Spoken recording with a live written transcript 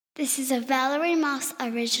This is a Valerie Moss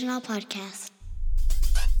original podcast.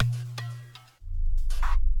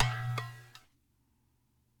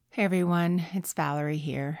 Hey everyone, it's Valerie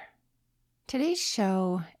here. Today's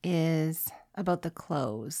show is about the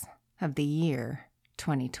close of the year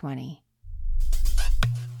 2020.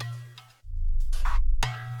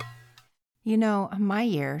 You know, my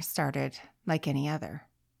year started like any other.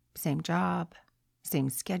 Same job, same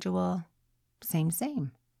schedule,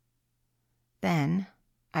 same. Then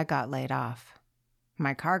I got laid off.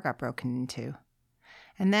 My car got broken into.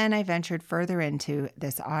 And then I ventured further into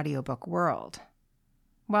this audiobook world.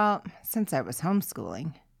 Well, since I was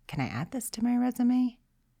homeschooling, can I add this to my resume?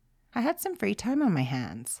 I had some free time on my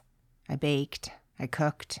hands. I baked, I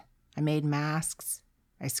cooked, I made masks,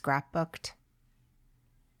 I scrapbooked.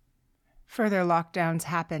 Further lockdowns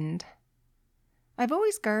happened. I've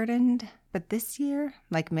always gardened, but this year,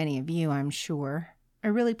 like many of you, I'm sure, I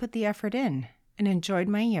really put the effort in and enjoyed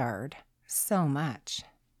my yard so much.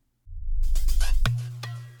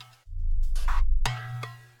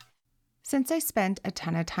 Since I spent a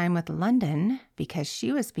ton of time with London because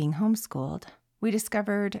she was being homeschooled, we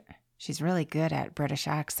discovered she's really good at British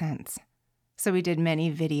accents. So we did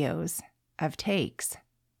many videos of takes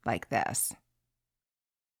like this.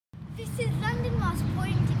 This is London Moss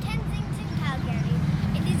pointing to Kensington, Calgary.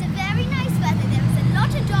 It is a very nice weather. There is a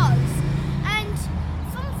lot of dogs and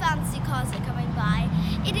some fancy cars are coming by.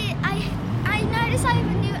 I notice I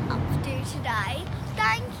have a new updo today.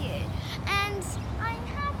 Thank you. And I'm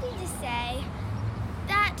happy to say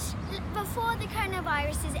that before the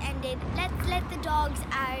coronavirus has ended, let's let the dogs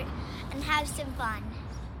out and have some fun.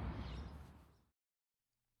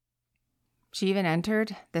 She even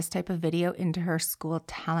entered this type of video into her school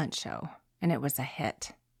talent show, and it was a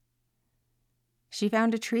hit. She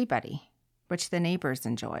found a tree buddy, which the neighbors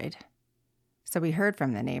enjoyed. So we heard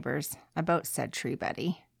from the neighbors about said tree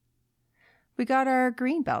buddy. We got our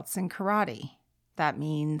green belts in karate. That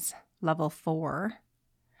means level 4.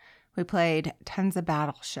 We played tons of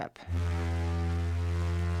Battleship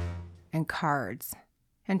and cards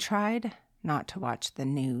and tried not to watch the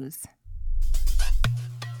news.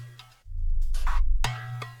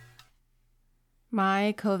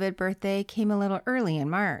 My COVID birthday came a little early in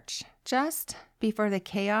March, just before the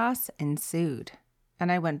chaos ensued,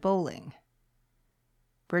 and I went bowling.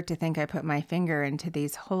 Weird to think I put my finger into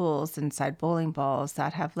these holes inside bowling balls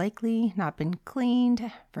that have likely not been cleaned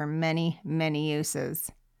for many, many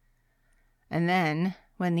uses. And then,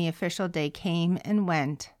 when the official day came and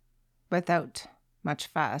went, without much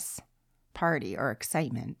fuss, party, or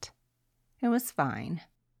excitement, it was fine.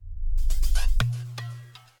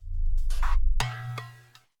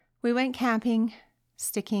 We went camping,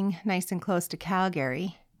 sticking nice and close to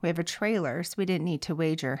Calgary. We have a trailer, so we didn't need to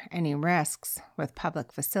wager any risks with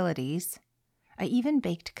public facilities. I even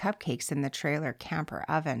baked cupcakes in the trailer camper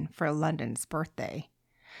oven for London's birthday.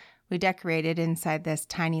 We decorated inside this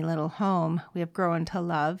tiny little home we have grown to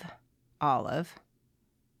love, Olive.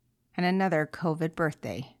 And another COVID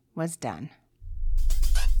birthday was done.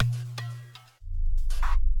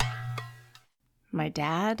 My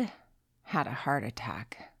dad had a heart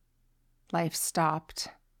attack. Life stopped.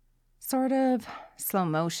 Sort of slow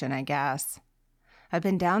motion, I guess. I've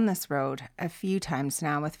been down this road a few times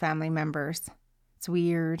now with family members. It's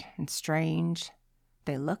weird and strange.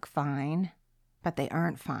 They look fine, but they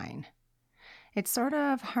aren't fine. It's sort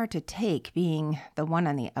of hard to take being the one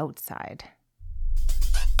on the outside.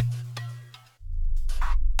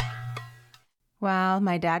 While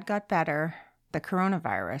my dad got better, the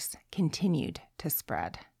coronavirus continued to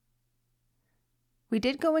spread. We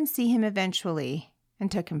did go and see him eventually and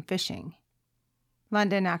took him fishing.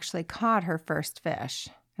 London actually caught her first fish,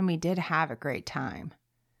 and we did have a great time.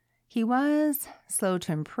 He was slow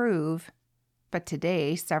to improve, but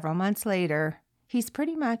today, several months later, he's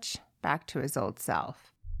pretty much back to his old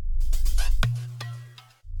self.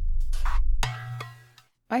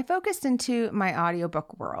 I focused into my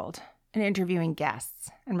audiobook world and interviewing guests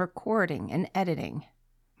and recording and editing,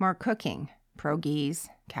 more cooking, pierogies,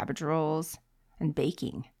 cabbage rolls, and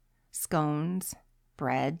baking, scones,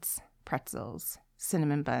 breads, pretzels,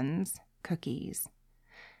 cinnamon buns, cookies,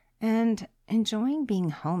 and enjoying being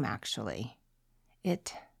home, actually.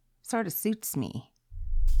 It sort of suits me.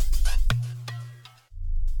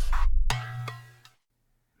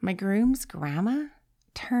 My groom's grandma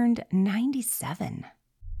turned 97.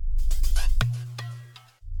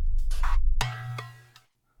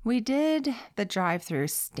 We did the drive-through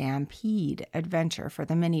Stampede adventure for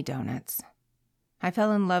the mini donuts. I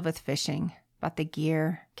fell in love with fishing, bought the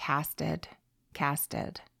gear, casted,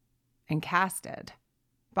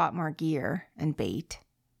 bought more gear and bait,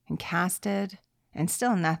 and casted and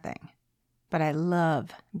still nothing. But I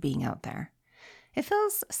love being out there. It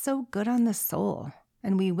feels so good on the soul,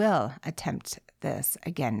 and we will attempt this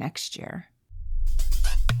again next year.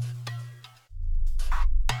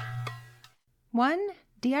 One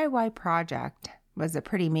DIY project was a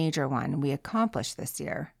pretty major one we accomplished this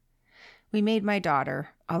year. We made my daughter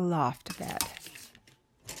a loft bed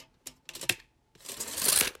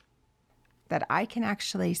that I can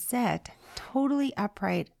actually sit totally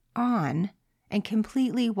upright on and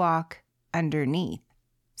completely walk underneath,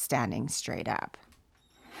 standing straight up.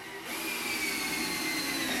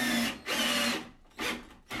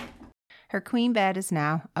 Her queen bed is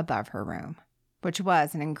now above her room, which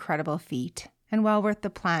was an incredible feat and well worth the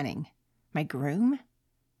planning. My groom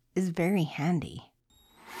is very handy.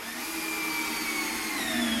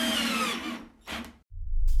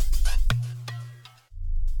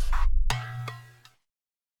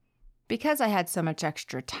 Because I had so much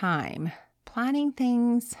extra time, planning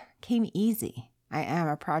things came easy. I am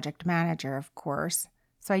a project manager, of course,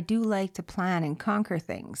 so I do like to plan and conquer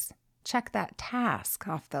things. Check that task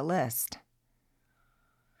off the list.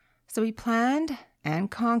 So we planned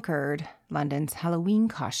and conquered London's Halloween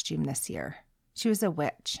costume this year. She was a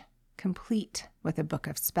witch, complete with a book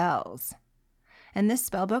of spells. And this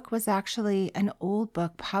spell book was actually an old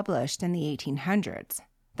book published in the 1800s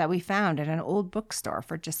that we found at an old bookstore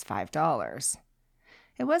for just $5.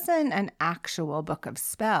 It wasn't an actual book of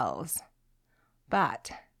spells,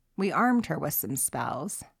 but we armed her with some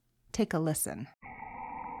spells. Take a listen.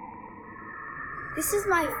 This is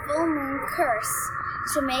my full moon curse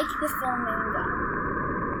to make the full moon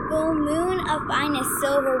go. Full moon of finest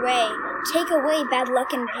silver ray, take away bad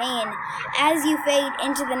luck and pain. As you fade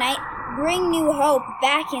into the night, bring new hope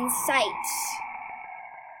back in sight.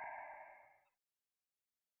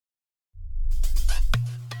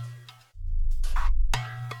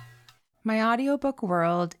 My audiobook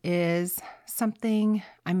world is something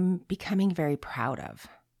I'm becoming very proud of.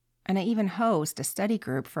 And I even host a study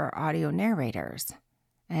group for audio narrators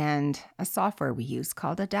and a software we use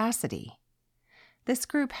called Audacity. This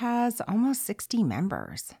group has almost 60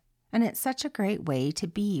 members, and it's such a great way to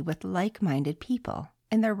be with like-minded people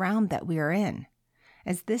in the realm that we are in,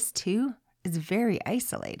 as this too is very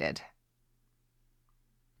isolated.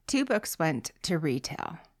 2 books went to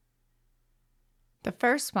retail. The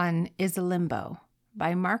first one is Limbo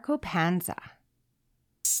by Marco Panza.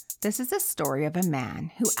 This is a story of a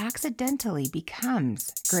man who accidentally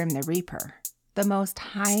becomes Grim the Reaper, the most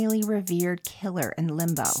highly revered killer in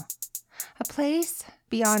Limbo, a place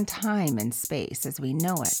beyond time and space as we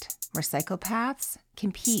know it, where psychopaths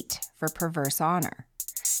compete for perverse honor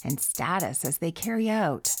and status as they carry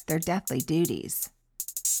out their deathly duties.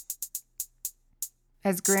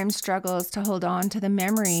 As Grim struggles to hold on to the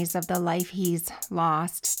memories of the life he's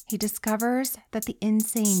lost, he discovers that the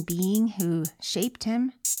insane being who shaped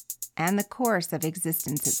him and the course of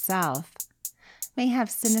existence itself may have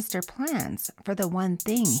sinister plans for the one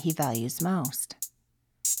thing he values most.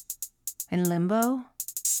 In Limbo,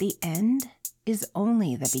 the end is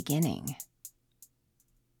only the beginning.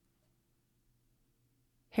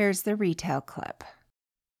 Here's the retail clip.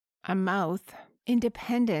 A mouth,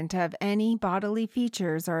 independent of any bodily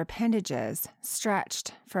features or appendages,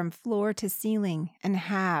 stretched from floor to ceiling and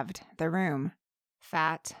halved the room.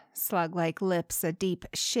 Fat, slug-like lips, a deep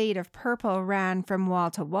shade of purple, ran from wall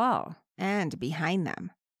to wall and behind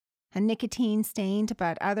them. A nicotine-stained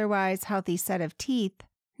but otherwise healthy set of teeth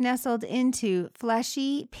nestled into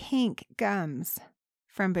fleshy pink gums.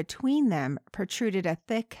 From between them protruded a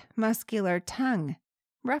thick, muscular tongue,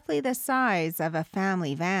 roughly the size of a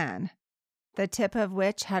family van, the tip of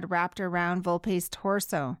which had wrapped around Volpe's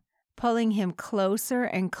torso, pulling him closer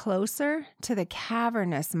and closer to the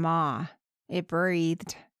cavernous maw. It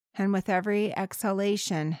breathed, and with every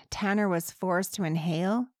exhalation Tanner was forced to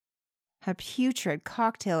inhale a putrid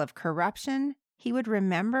cocktail of corruption he would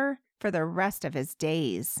remember for the rest of his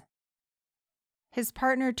days. His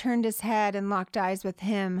partner turned his head and locked eyes with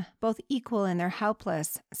him, both equal in their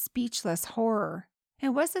helpless, speechless horror. It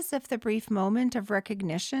was as if the brief moment of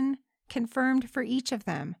recognition confirmed for each of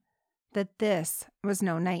them that this was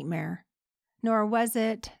no nightmare, nor was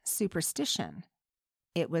it superstition.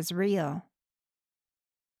 It was real.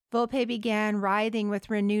 Volpe began writhing with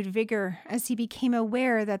renewed vigor as he became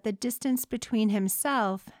aware that the distance between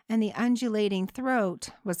himself and the undulating throat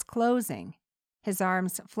was closing. His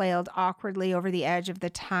arms flailed awkwardly over the edge of the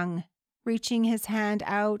tongue, reaching his hand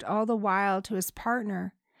out all the while to his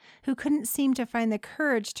partner, who couldn't seem to find the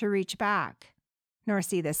courage to reach back, nor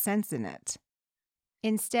see the sense in it.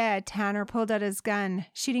 Instead, Tanner pulled out his gun,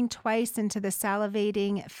 shooting twice into the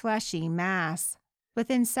salivating, fleshy mass.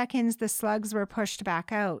 Within seconds, the slugs were pushed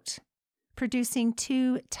back out, producing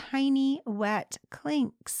 2 tiny, wet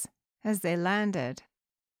clinks as they landed.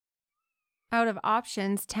 Out of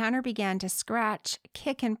options, Tanner began to scratch,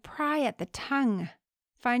 kick, and pry at the tongue.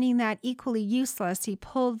 Finding that equally useless, he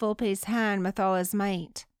pulled Volpe's hand with all his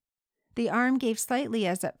might. The arm gave slightly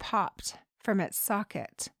as it popped from its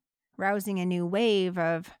socket, rousing a new wave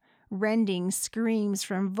of rending screams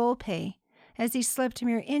from Volpe as he slipped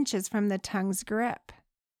mere inches from the tongue's grip.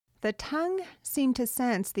 The tongue seemed to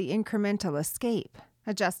sense the incremental escape,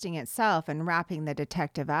 adjusting itself and wrapping the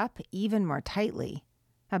detective up even more tightly.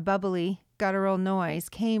 A bubbly, guttural noise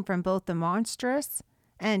came from both the monstrous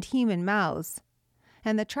and human mouths,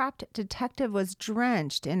 and the trapped detective was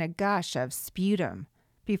drenched in a gush of sputum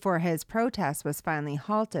before his protest was finally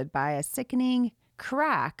halted by a sickening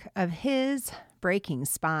crack of his breaking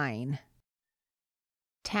spine.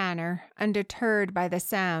 Tanner, undeterred by the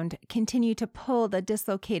sound, continued to pull the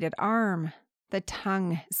dislocated arm. The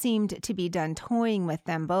tongue seemed to be done toying with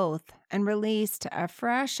them both and released a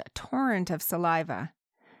fresh torrent of saliva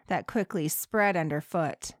that quickly spread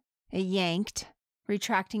underfoot. It yanked,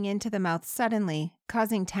 retracting into the mouth suddenly,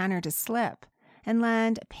 causing Tanner to slip and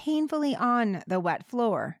land painfully on the wet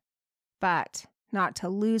floor, but not to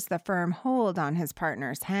lose the firm hold on his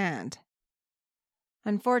partner's hand.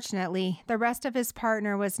 Unfortunately, the rest of his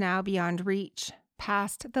partner was now beyond reach,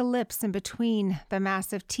 past the lips and between the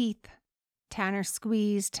massive teeth. Tanner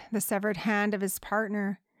squeezed the severed hand of his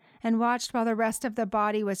partner and watched while the rest of the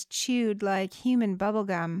body was chewed like human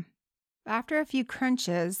bubblegum. After a few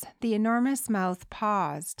crunches, the enormous mouth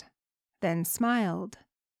paused, then smiled.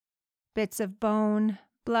 Bits of bone,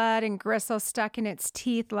 blood, and gristle stuck in its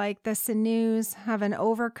teeth like the sinews of an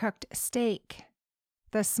overcooked steak.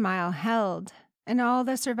 The smile held, and all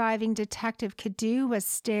the surviving detective could do was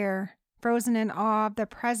stare, frozen in awe of the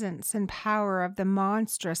presence and power of the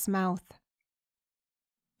monstrous mouth.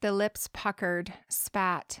 The lips puckered,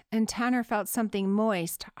 spat, and Tanner felt something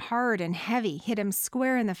moist, hard, and heavy hit him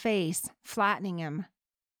square in the face, flattening him.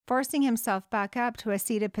 Forcing himself back up to a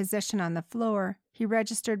seated position on the floor, he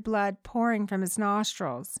registered blood pouring from his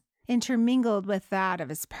nostrils, intermingled with that of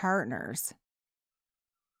his partner's.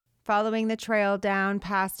 Following the trail down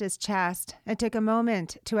past his chest, it took a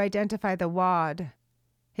moment to identify the wad.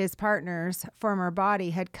 His partner's former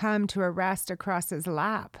body had come to a rest across his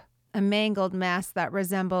lap, a mangled mess that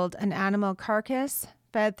resembled an animal carcass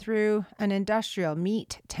fed through an industrial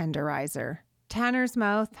meat tenderizer. Tanner's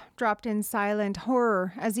mouth dropped in silent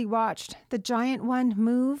horror as he watched the giant one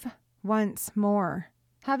move once more,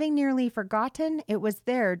 having nearly forgotten it was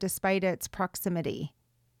there despite its proximity.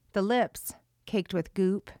 The lips, caked with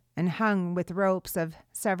goop and hung with ropes of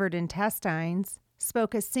severed intestines,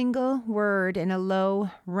 spoke a single word in a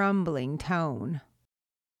low, rumbling tone.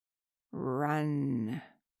 Run.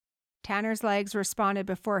 Tanner's legs responded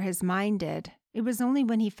before his mind did. It was only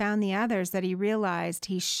when he found the others that he realized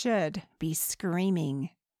he should be screaming.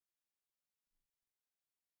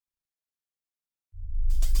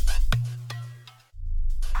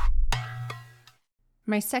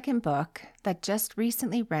 My second book that just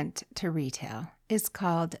recently went to retail is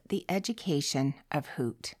called The Education of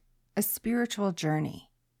Hoot, A Spiritual Journey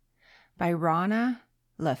by Rana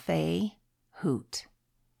LaFay Hoot.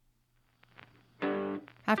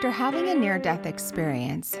 After having a near-death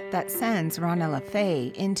experience that sends Rana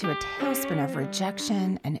LaFay into a tailspin of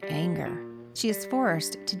rejection and anger, she is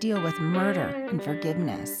forced to deal with murder and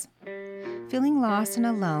forgiveness. Feeling lost and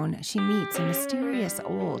alone, she meets a mysterious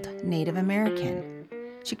old Native American.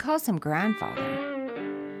 She calls him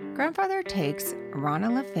Grandfather. Grandfather takes Rana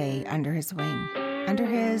LaFay under his wing, under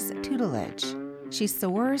his tutelage. She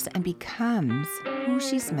soars and becomes who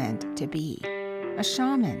she's meant to be, a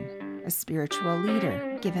shaman, a spiritual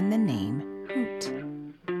leader given the name Hoot.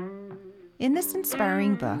 In this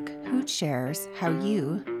inspiring book, Hoot shares how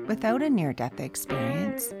you, without a near-death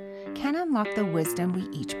experience, can unlock the wisdom we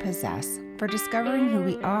each possess for discovering who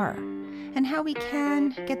we are and how we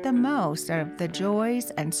can get the most out of the joys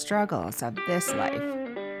and struggles of this life.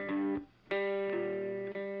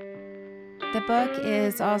 The book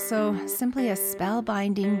is also simply a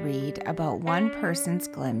spellbinding read about one person's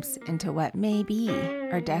glimpse into what may be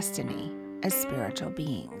our destiny as spiritual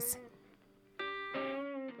beings.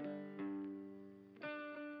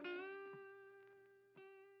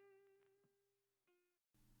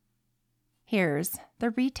 Here's the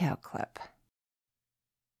retail clip.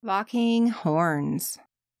 Locking horns.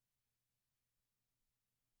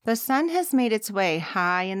 The sun has made its way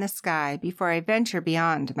high in the sky before I venture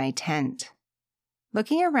beyond my tent.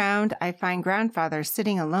 Looking around, I find Grandfather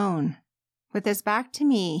sitting alone. With his back to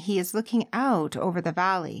me, he is looking out over the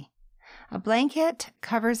valley. A blanket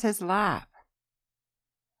covers his lap.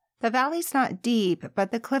 The valley's not deep,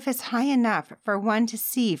 but the cliff is high enough for one to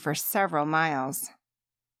see for several miles.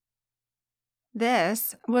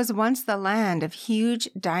 This was once the land of huge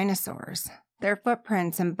dinosaurs. Their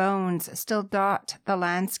footprints and bones still dot the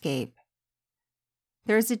landscape.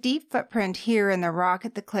 There is a deep footprint here in the rock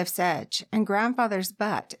at the cliff's edge, and Grandfather's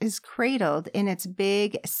butt is cradled in its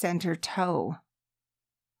big center toe.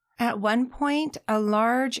 At one point, a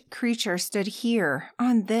large creature stood here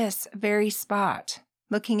on this very spot,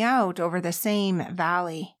 looking out over the same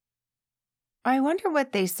valley. I wonder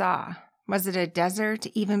what they saw. Was it a desert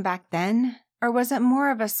even back then? Or was it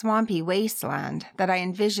more of a swampy wasteland that I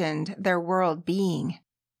envisioned their world being?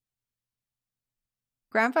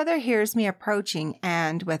 Grandfather hears me approaching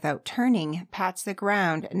and, without turning, pats the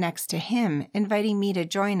ground next to him, inviting me to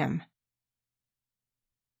join him.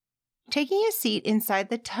 Taking a seat inside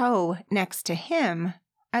the toe next to him,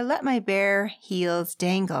 I let my bare heels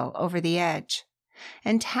dangle over the edge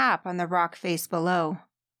and tap on the rock face below.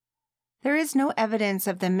 There is no evidence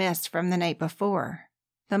of the mist from the night before.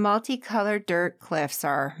 The multicolored dirt cliffs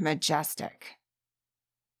are majestic.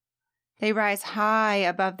 They rise high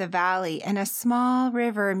above the valley, and a small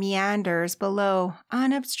river meanders below,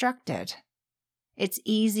 unobstructed. Its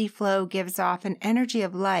easy flow gives off an energy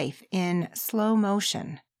of life in slow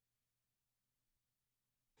motion.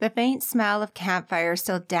 The faint smell of campfire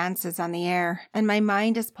still dances on the air, and my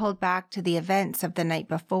mind is pulled back to the events of the night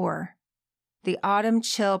before. The autumn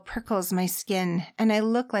chill prickles my skin, and I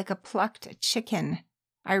look like a plucked chicken.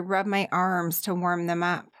 I rub my arms to warm them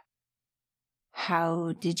up.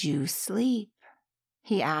 "How did you sleep?"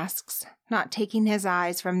 he asks, not taking his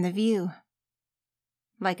eyes from the view.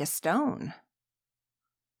 "Like a stone."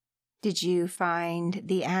 "Did you find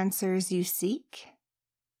the answers you seek?"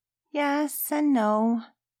 "Yes and no."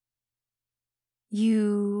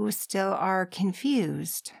 "You still are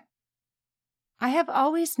confused?" "I have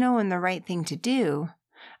always known the right thing to do.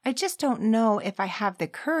 I just don't know if I have the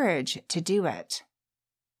courage to do it.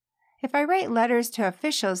 If I write letters to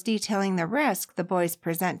officials detailing the risk the boys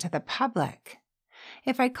present to the public,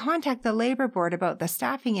 if I contact the labor board about the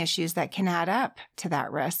staffing issues that can add up to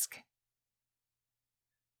that risk,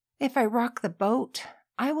 if I rock the boat,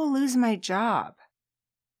 I will lose my job.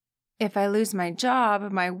 If I lose my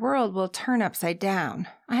job, my world will turn upside down.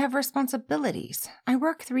 I have responsibilities. I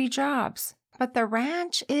work 3 jobs, but the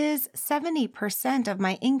ranch is 70% of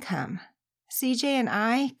my income. CJ and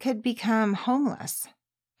I could become homeless,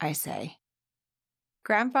 I say.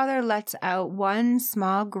 Grandfather lets out one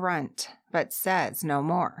small grunt, but says no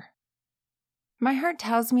more. My heart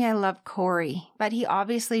tells me I love Corey, but he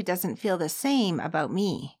obviously doesn't feel the same about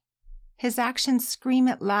me. His actions scream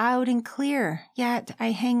it loud and clear, yet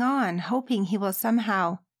I hang on, hoping he will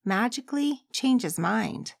somehow, magically, change his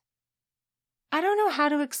mind. I don't know how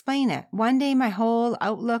to explain it. One day my whole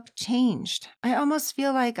outlook changed. I almost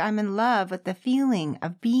feel like I'm in love with the feeling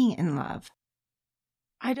of being in love.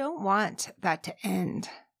 I don't want that to end.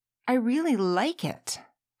 I really like it,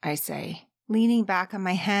 I say, leaning back on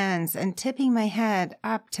my hands and tipping my head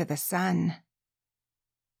up to the sun.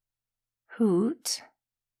 Hoot,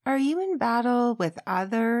 are you in battle with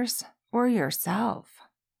others or yourself?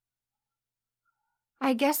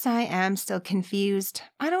 I guess I am still confused.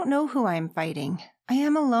 I don't know who I am fighting. I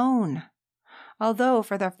am alone. Although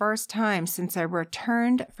for the first time since I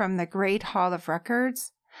returned from the Great Hall of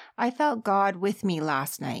Records, I felt God with me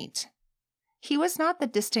last night. He was not the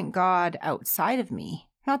distant God outside of me,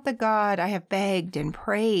 not the God I have begged and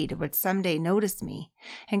prayed would someday notice me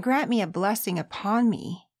and grant me a blessing upon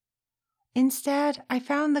me. Instead, I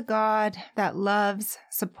found the God that loves,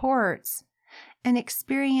 supports, and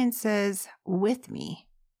experiences with me.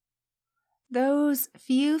 Those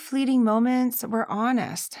few fleeting moments were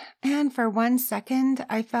honest, and for 1 second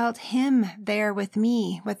I felt Him there with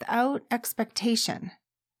me without expectation.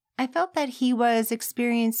 I felt that He was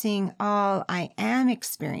experiencing all I am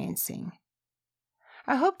experiencing.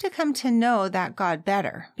 I hope to come to know that God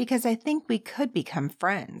better, because I think we could become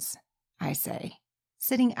friends, I say,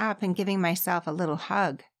 sitting up and giving myself a little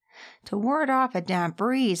hug to ward off a damp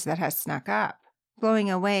breeze that has snuck up,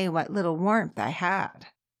 blowing away what little warmth I had.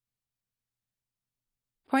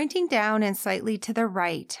 Pointing down and slightly to the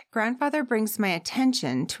right, Grandfather brings my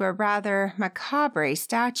attention to a rather macabre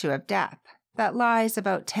statue of death that lies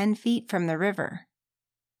about 10 feet from the river.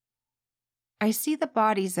 I see the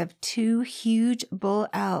bodies of 2 huge bull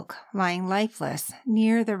elk lying lifeless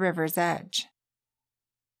near the river's edge.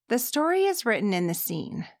 The story is written in the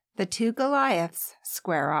scene. The 2 Goliaths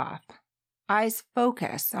square off. Eyes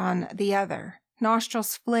focus on the other,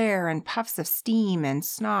 Nostrils flare and puffs of steam and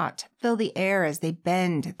snot fill the air as they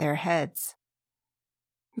bend their heads.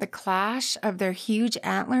 The clash of their huge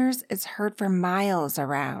antlers is heard for miles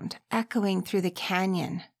around, echoing through the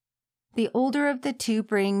canyon. The older of the two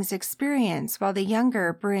brings experience, while the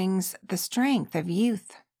younger brings the strength of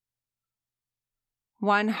youth.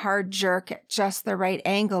 One hard jerk at just the right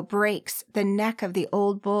angle breaks the neck of the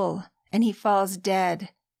old bull, and he falls dead,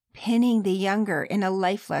 pinning the younger in a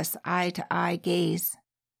lifeless eye-to-eye gaze.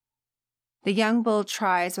 The young bull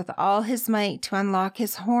tries with all his might to unlock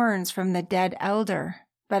his horns from the dead elder,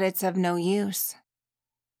 but it's of no use.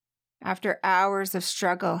 After hours of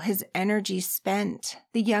struggle, his energy spent,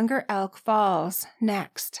 the younger elk falls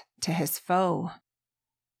next to his foe.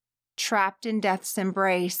 Trapped in death's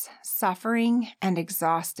embrace, suffering and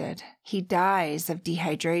exhausted, he dies of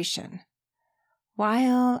dehydration,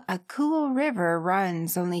 while a cool river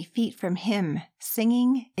runs only feet from him,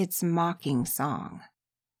 singing its mocking song.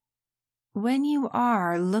 When you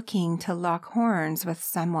are looking to lock horns with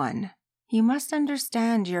someone, you must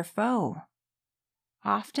understand your foe.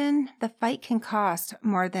 Often, the fight can cost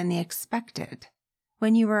more than the expected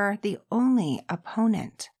when you are the only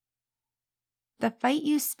opponent. The fight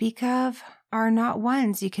you speak of are not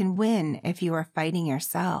ones you can win if you are fighting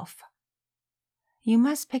yourself. You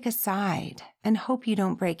must pick a side and hope you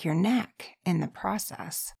don't break your neck in the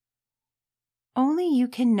process. Only you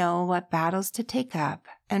can know what battles to take up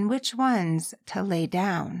and which ones to lay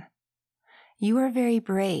down. You are very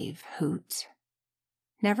brave, Hoot.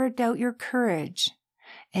 Never doubt your courage,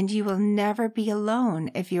 and you will never be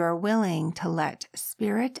alone if you are willing to let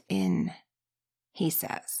spirit in, he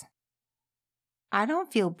says. I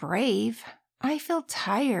don't feel brave. I feel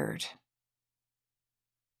tired.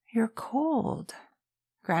 You're cold,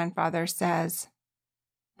 Grandfather says,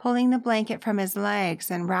 pulling the blanket from his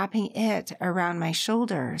legs and wrapping it around my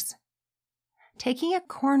shoulders. Taking a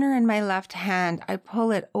corner in my left hand, I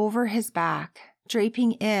pull it over his back,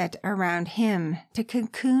 draping it around him to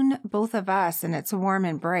cocoon both of us in its warm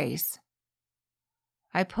embrace.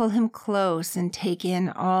 I pull him close and take in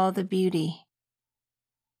all the beauty.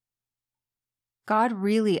 God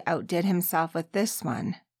really outdid himself with this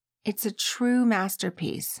one. It's a true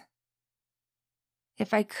masterpiece.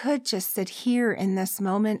 If I could just sit here in this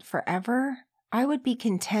moment forever, I would be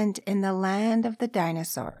content in the land of the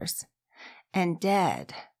dinosaurs and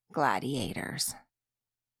dead gladiators.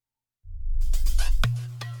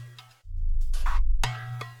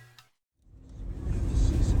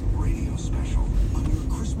 Season radio special on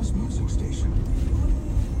your Christmas music station.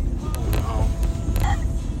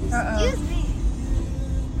 Excuse me.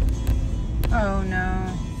 Oh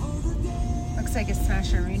no. Looks like a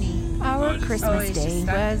smasheroonie. Our Christmas day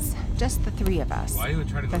was just the three of us.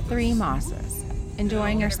 The three Mosses,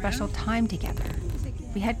 enjoying our special time together.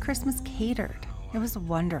 We had Christmas catered. It was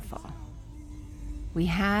wonderful. We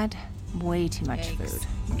had way too much food.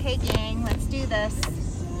 Okay, gang, let's do this.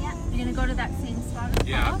 Yeah. You're gonna go to that same spot as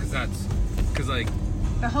Yeah, well? because like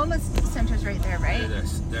The homeless center's right there, right?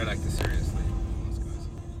 they're like the seriously homeless guys.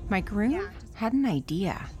 My groom had an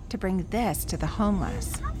idea to bring this to the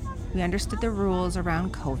homeless. We understood the rules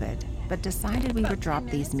around COVID, but decided we would drop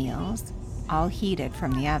these meals, all heated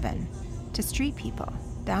from the oven, to street people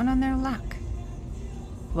down on their luck.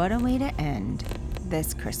 What a way to end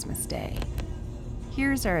this Christmas day.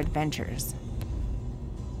 Here's our adventures.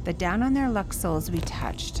 The down on their luck souls we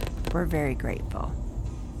touched were very grateful.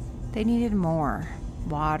 They needed more: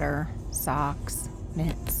 water, socks,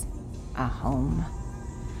 mitts, a home.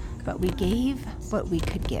 But we gave what we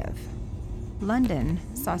could give. London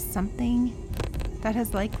saw something that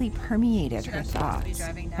has likely permeated her thoughts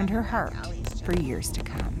and her heart for years to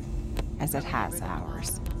come, as it has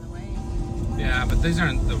ours. Yeah, but these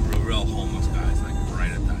aren't the real homeless guys, like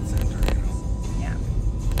right at that center, you know? Yeah.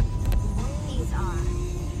 These are.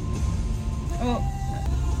 Oh,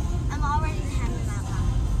 I'm already handing them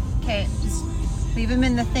out. okay. Just leave them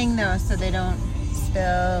in the thing, though, so they don't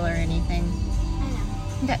spill or anything. I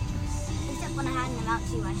know. Okay. Except when I hand them out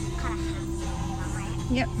to you, I kind of have to,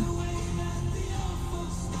 right? Yep.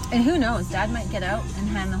 And who knows? Dad might get out and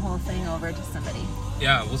hand the whole thing over to somebody.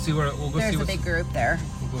 Yeah, we'll see where we'll go. There's see a what's big group there.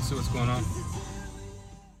 We'll go see what's going on.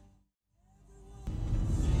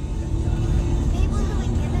 People who we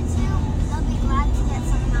give it to, they'll be glad to get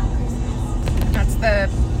something on Christmas.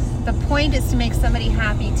 That's the point is to make somebody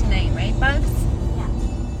happy tonight, right, Bugs? Yeah.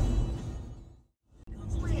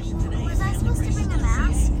 Wait, was I supposed to bring a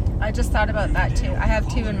mask? I just thought about that too. I have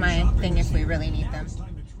two in my thing if we really need them.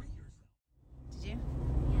 Did you?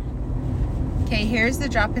 Okay, here's the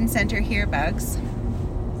drop-in center here, Bugs.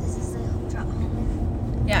 This is a drop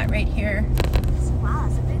home. Yeah, right here. Wow,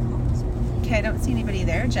 that's a big homeless building. Okay, I don't see anybody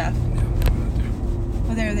there, Jeff. Yeah, I'm gonna do.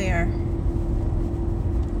 Oh, there they are.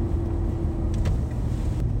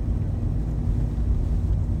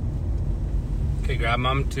 Okay, grab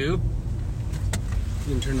mom too.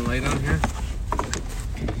 You can turn the light on here.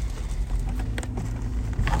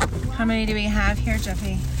 How many do we have here,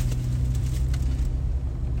 Jeffy?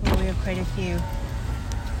 Oh, we have quite a few.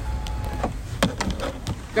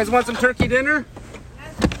 You guys want some turkey dinner?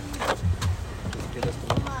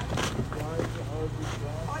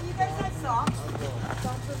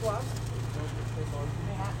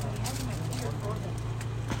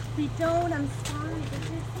 We don't, I'm sorry.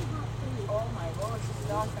 Oh my Lord, this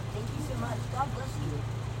is awesome. Thank you so much. God bless you.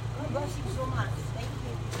 God bless you so much. Thank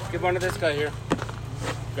you. Give one to this guy here.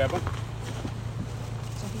 Grab one.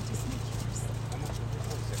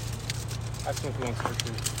 I smoke one for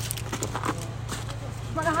two.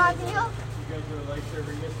 Want a hot meal? You guys are a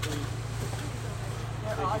lifesaver, yes please.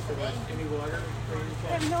 They're awesome, eh? Any water?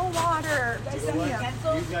 I have no water. You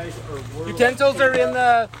guys are world. Utensils are in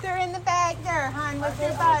the. They're in the bag there, hon, with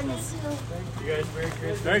their buns. You guys, Merry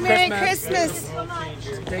Christmas. Merry Merry Christmas.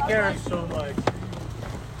 Christmas. Take care. Thank you so much.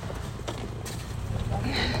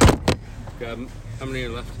 Grab 'em. How many are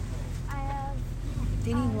left? I have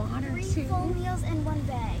They need water 3 too. full meals and 1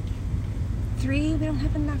 bag. 3? We don't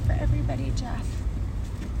have enough for everybody, Jeff.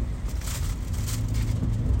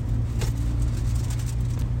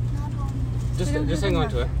 Not home. Just hang on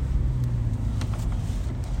to it.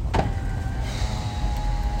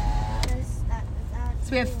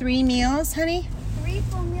 So we have 3 meals, honey? 3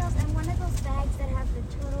 full meals and 1 of those bags that have the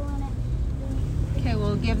turtle in it. Okay,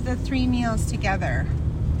 we'll give the 3 meals together.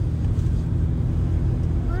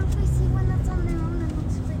 What if we see one that's on their own and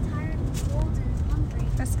looks really tired and cold and is hungry?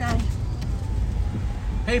 This guy.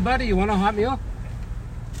 Hey, buddy, you want a hot meal?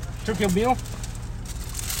 Turkey meal?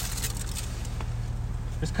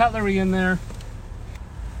 There's cutlery in there.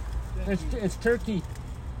 It's turkey.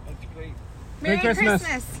 That's great. Merry Christmas.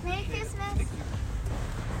 Christmas. Merry Christmas.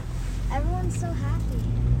 Everyone's so happy.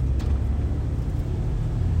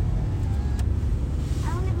 I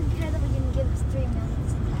don't even care that we didn't give us 3 meals at the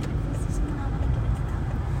same time. If we see someone, I want to give it to them.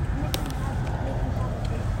 And make them have a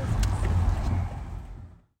great Christmas.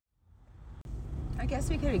 I guess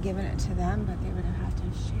we could have given it to them, but they would have had to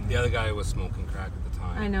share. The other guy was smoking crack at the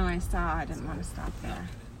time. I know, I saw. I didn't want to stop there.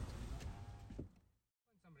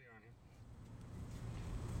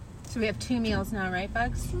 So we have 2 meals now, right,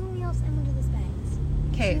 Bugs? 2 meals and 1 of those bags.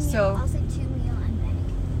 Okay, 2 meal. so I'll say 2 meal and bag.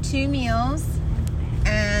 2 meals, And bag.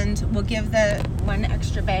 and we'll give the 1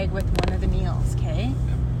 extra bag with 1 of the meals, okay?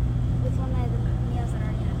 With 1 of the meals that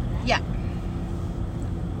already have the bag. Yeah.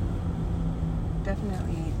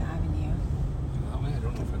 Definitely 8th Avenue. That way? I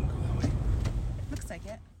don't know if I can go that way. Looks like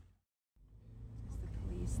it. There's the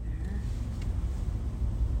police there.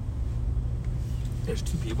 There's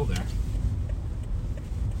 2 people there.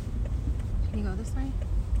 Can you go this way?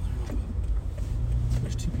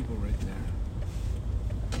 There's 2 people right there.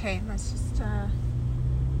 Okay, let's just,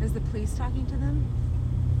 is the police talking to them?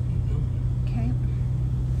 No, Okay.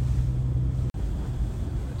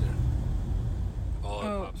 right there. All the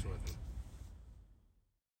Oh. cops are with them.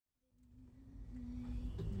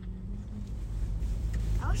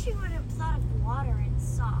 I wish we would have thought of water and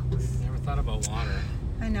socks. Never thought about water.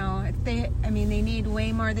 I know. They need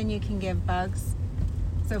way more than you can give, Bugs.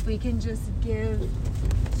 So if we can just give...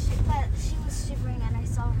 But she was shivering and I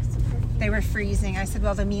saw her super. They were freezing. I said,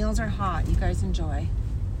 well, the meals are hot. You guys enjoy.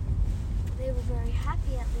 They were very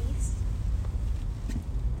happy at least.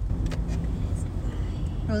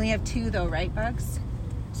 We only have 2 though, right, Bugs?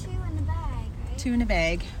 2 in the bag, right? 2 in a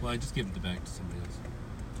bag. Well, I just gave the bag to somebody else.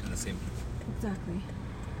 Got the same. Exactly.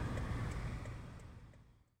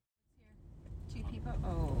 2 people. Oh,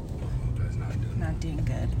 Oh, guy's not doing not doing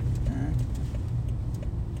good.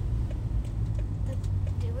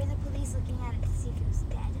 Were the police looking at it to see if it was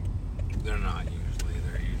dead? They're not usually.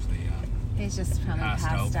 They're usually He's just probably Passed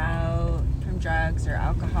passed out out from drugs or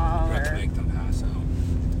alcohol, trying to or make them pass out.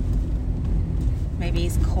 maybe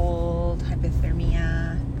he's cold,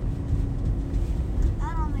 hypothermia.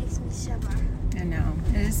 That all makes me shiver. I know.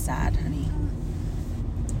 It is sad, honey.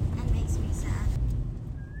 That makes me sad.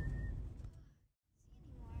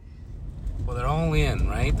 Well, they're all in,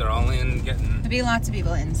 right? They're all in getting There'll be lots of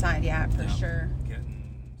people inside, yeah, for Yeah. sure. getting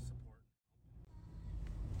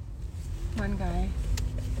support. One guy.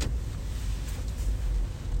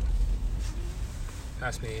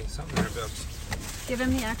 Pass me something there, Bibbs. Give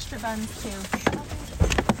him the extra buns too. Okay. The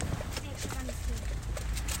extra one is good.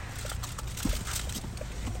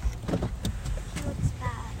 She looks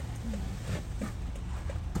bad.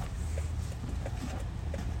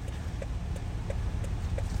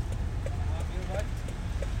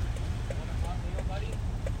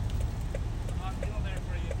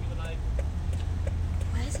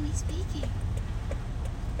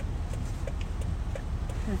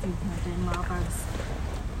 because he's not doing well, bugs.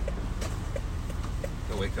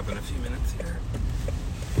 He'll wake up in a few minutes here.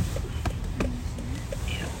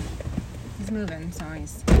 He's moving, so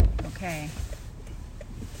he's okay.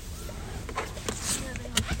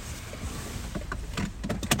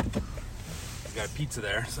 He's got a pizza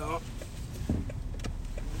there, so.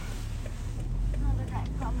 Another guy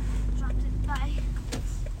probably dropped it by.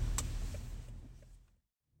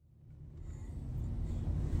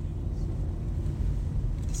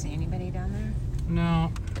 See anybody down there?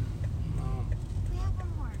 No. We have one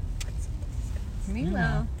more. We Yeah.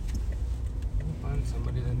 will. We'll find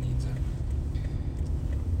somebody that needs it.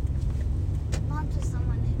 Not just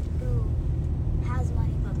someone who has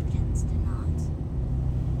money but pretends to not.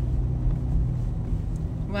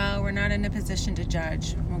 Well, we're not in a position to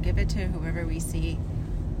judge. We'll give it to whoever we see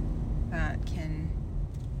that can.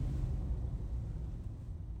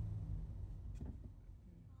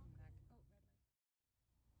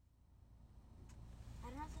 I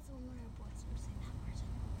don't know if that's a woman or a boy, so I'm saying that person.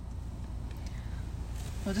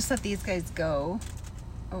 We'll just let these guys go.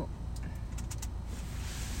 Oh.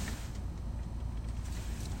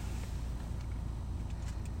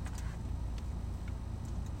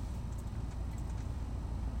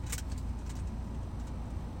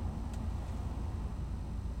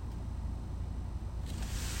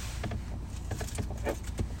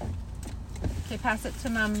 Okay, pass it to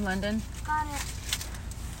Mom, London. Got it.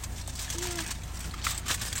 Yeah.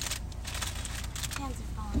 Hands are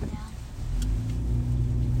falling down.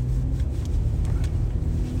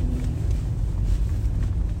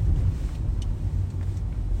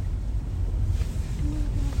 Can we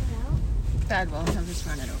open it out? Dad will. He'll just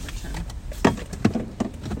run it over to him.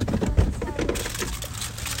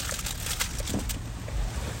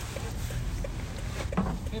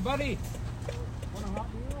 Hey, buddy. Want a hot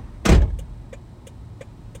meal?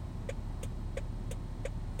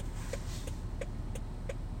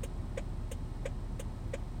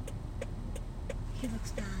 He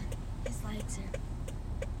looks bad. His legs are.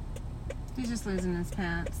 He's just losing his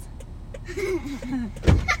pants.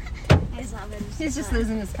 I saw him. He's just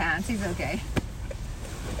losing his pants. He's okay.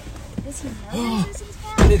 Does he know that he's losing his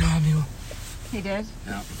I pants? need a hot meal. He did?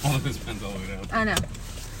 Yeah. All of his pens all the way down. I know.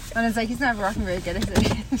 And it's like he's not walking very good, is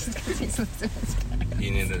he? Just because he's losing his pants. He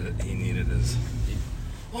needed his.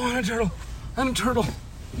 Oh, I'm a turtle. I'm a turtle.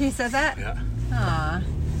 He said that? Yeah. Aw.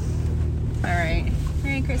 All right.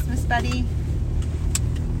 Merry Christmas, buddy.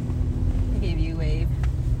 I gave you a wave.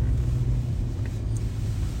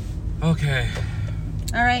 Okay.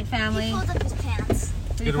 All right, He family. pulled up his pants.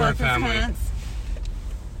 Did he Good pull work, up his family. pants?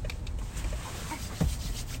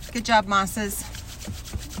 Good job, Mosses.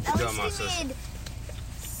 At job, least we Moses. made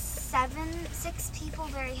 6 people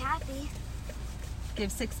very happy.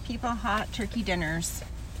 Give 6 people hot turkey dinners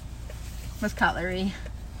with cutlery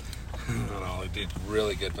No, he did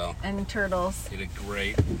really good, Val. and turtles. He did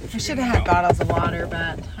great. I should have had bottles of water,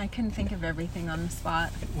 but I couldn't think of everything on the spot.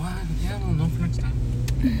 What? Yeah, we'll know for next time.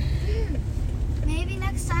 Maybe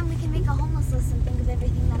next time we can make a homeless list and think of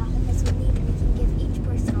everything that a homeless would need, and we can give each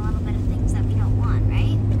person a little bit of things that we don't want,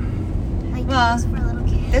 right? Like Well, games for little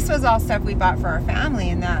kids. This was all stuff we bought for our family,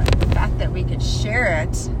 and the fact that we could share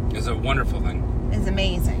it It's a wonderful thing. is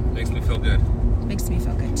amazing. Makes me feel good. Makes me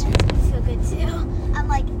feel good too. I feel good too. I'm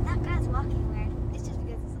like, that guy's walking weird. It's just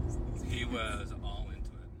because it's losing his He was all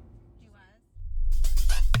into it.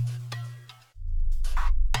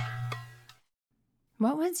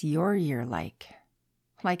 What was your year like?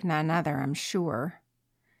 Like none other, I'm sure.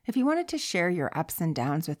 If you wanted to share your ups and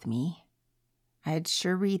downs with me, I'd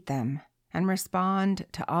sure read them and respond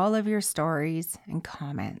to all of your stories and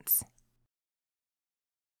comments.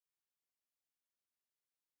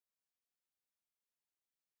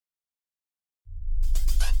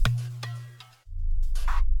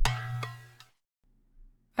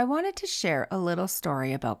 I wanted to share a little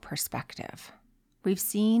story about perspective. We've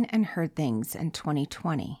seen and heard things in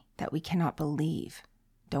 2020 that we cannot believe,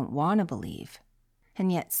 don't want to believe,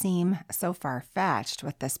 and yet seem so far-fetched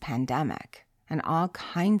with this pandemic and all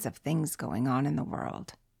kinds of things going on in the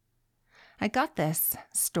world. I got this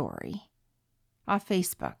story off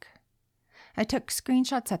Facebook. I took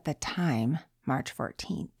screenshots at the time, March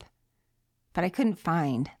 14th, but I couldn't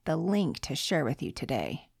find the link to share with you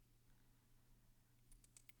today.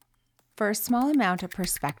 For a small amount of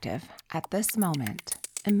perspective at this moment,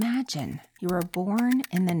 imagine you were born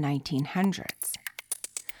in the 1900s.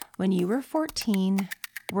 When you were 14,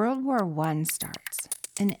 World War I starts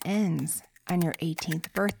and ends on your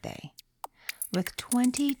 18th birthday, with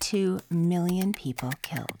 22 million people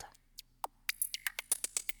killed.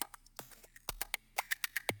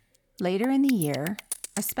 Later in the year,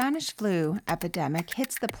 A Spanish flu epidemic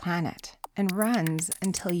hits the planet and runs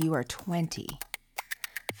until you are 20.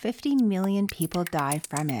 50 million people die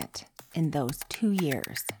from it in those 2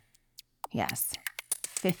 years. Yes,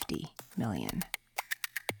 50 million.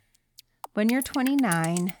 When you're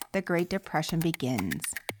 29, the Great Depression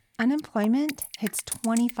begins. Unemployment hits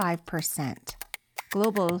 25%.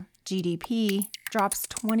 Global GDP drops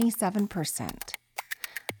 27%.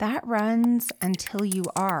 That runs until you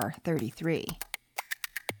are 33.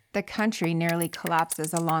 The country nearly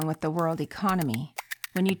collapses along with the world economy.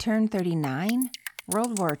 When you turn 39,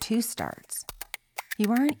 World War II starts.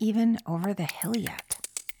 You aren't even over the hill yet.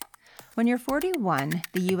 When you're 41,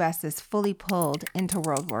 the U.S. is fully pulled into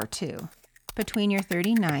World War II. Between your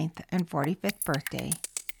 39th and 45th birthday,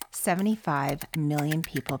 75 million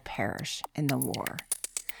people perish in the war,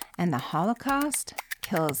 and the Holocaust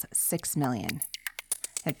kills 6 million.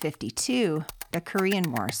 At 52, the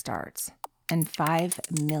Korean War starts, and 5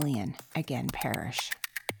 million again perish.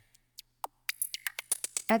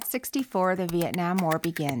 At 64, the Vietnam War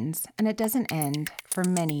begins, and it doesn't end for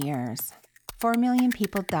many years. 4 million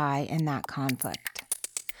people die in that conflict.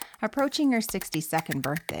 Approaching your 62nd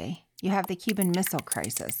birthday, you have the Cuban Missile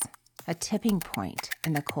Crisis, a tipping point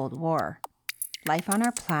in the Cold War. Life on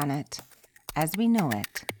our planet, as we know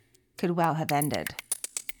it, could well have ended.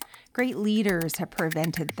 Great leaders have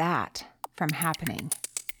prevented that from happening.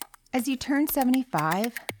 As you turn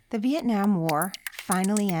 75, the Vietnam War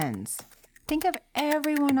finally ends. Think of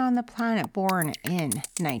everyone on the planet born in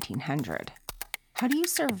 1900. How do you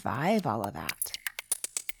survive all of that?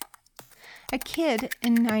 A kid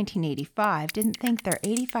in 1985 didn't think their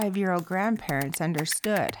 85-year-old grandparents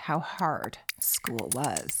understood how hard school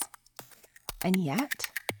was. And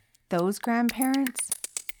yet, those grandparents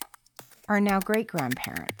are now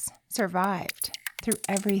great-grandparents, survived through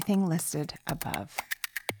everything listed above.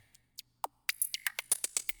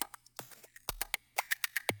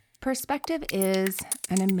 Perspective is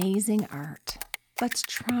an amazing art. Let's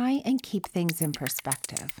try and keep things in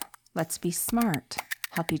perspective. Let's be smart,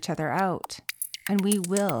 help each other out, and we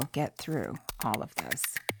will get through all of this.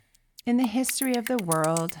 In the history of the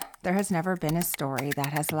world, there has never been a story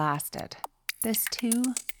that has lasted. This too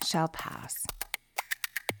shall pass.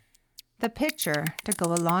 The picture to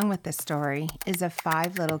go along with the story is of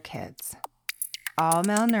 5 little kids, all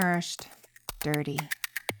malnourished, dirty,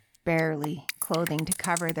 barely clothing to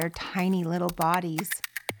cover their tiny little bodies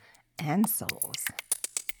and souls.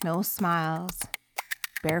 No smiles,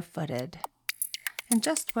 barefooted, and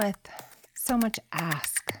just with so much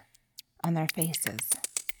ask on their faces.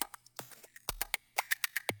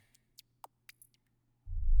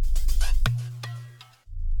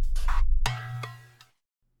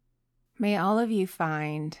 May all of you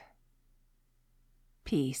find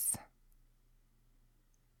peace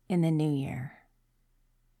in the new year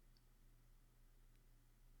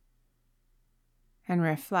and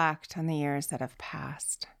reflect on the years that have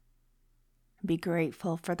passed. Be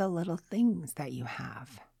grateful for the little things that you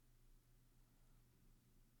have.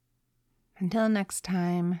 Until next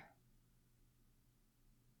time,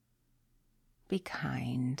 be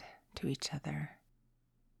kind to each other.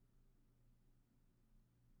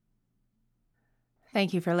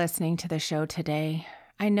 Thank you for listening to the show today.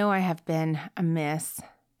 I know I have been amiss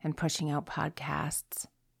in pushing out podcasts,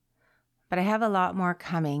 but I have a lot more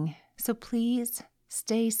coming, so please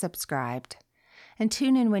stay subscribed and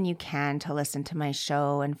tune in when you can to listen to my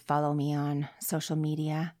show and follow me on social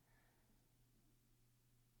media.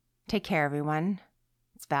 Take care, everyone.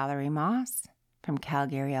 It's Valerie Moss from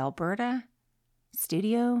Calgary, Alberta,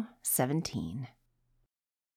 Studio 17.